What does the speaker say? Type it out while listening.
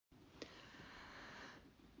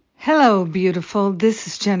Hello, beautiful. This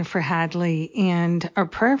is Jennifer Hadley, and our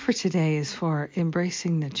prayer for today is for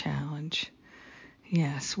embracing the challenge.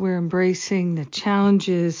 Yes, we're embracing the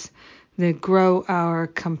challenges that grow our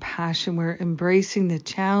compassion. We're embracing the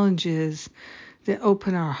challenges that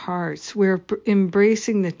open our hearts. We're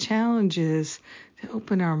embracing the challenges that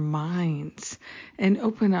open our minds and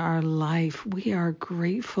open our life. We are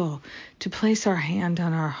grateful to place our hand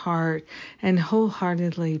on our heart and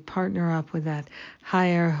wholeheartedly partner up with that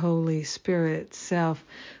higher Holy Spirit self.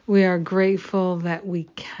 We are grateful that we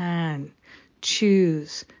can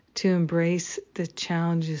choose to embrace the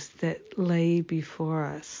challenges that lay before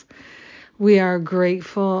us. We are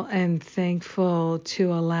grateful and thankful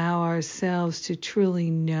to allow ourselves to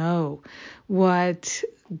truly know what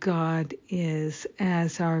God is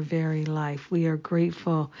as our very life. We are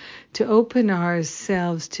grateful to open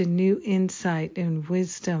ourselves to new insight and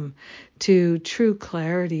wisdom, to true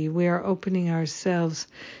clarity. We are opening ourselves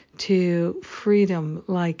to freedom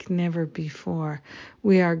like never before.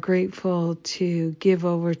 We are grateful to give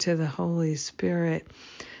over to the Holy Spirit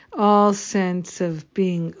all sense of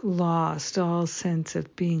being lost, all sense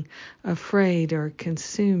of being afraid or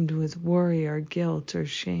consumed with worry or guilt or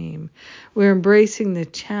shame. We're embracing the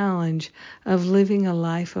challenge of living a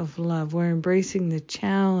life of love. We're embracing the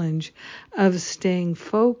challenge of staying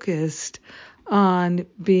focused on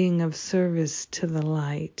being of service to the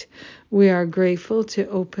light. We are grateful to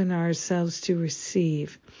open ourselves to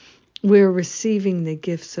receive. We're receiving the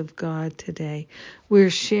gifts of God today. We're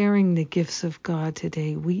sharing the gifts of God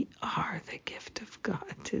today. We are the gift of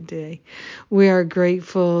God today. We are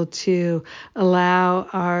grateful to allow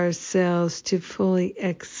ourselves to fully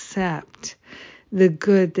accept the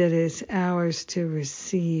good that is ours to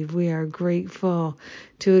receive. We are grateful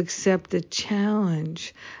to accept the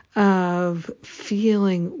challenge of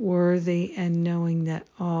feeling worthy and knowing that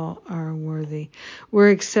all are worthy. We're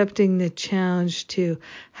accepting the challenge to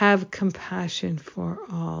have compassion for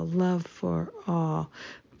all, love for all,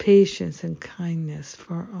 patience and kindness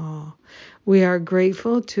for all. We are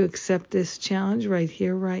grateful to accept this challenge right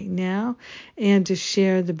here, right now, and to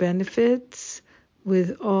share the benefits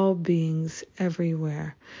with all beings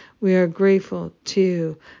everywhere. We are grateful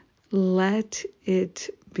to let it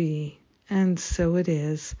be. And so it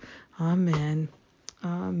is. Amen.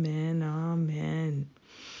 Amen. Amen.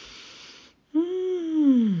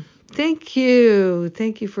 Thank you.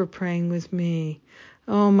 Thank you for praying with me.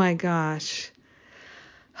 Oh my gosh.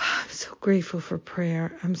 I'm so grateful for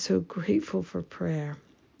prayer. I'm so grateful for prayer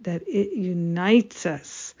that it unites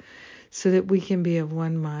us so that we can be of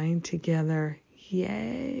one mind together.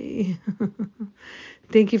 Yay.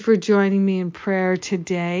 Thank you for joining me in prayer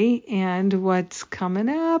today. And what's coming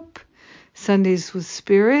up? Sundays with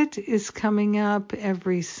Spirit is coming up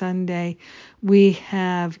every Sunday. We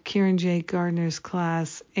have Karen J. Gardner's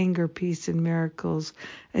class, Anger, Peace, and Miracles,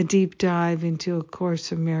 a deep dive into A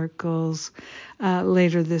Course of Miracles.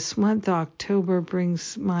 Later this month, October,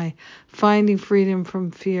 brings my Finding Freedom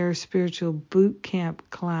from Fear spiritual boot camp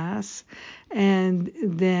class. And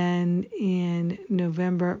then in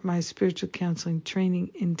November, my spiritual counseling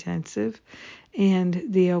training intensive and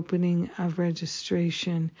the opening of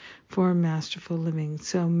registration for Masterful Living.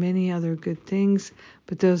 So many other good things,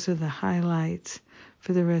 but those are the highlights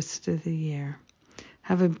for the rest of the year.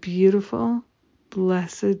 Have a beautiful,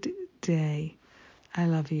 blessed day. I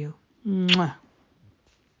love you. Mwah.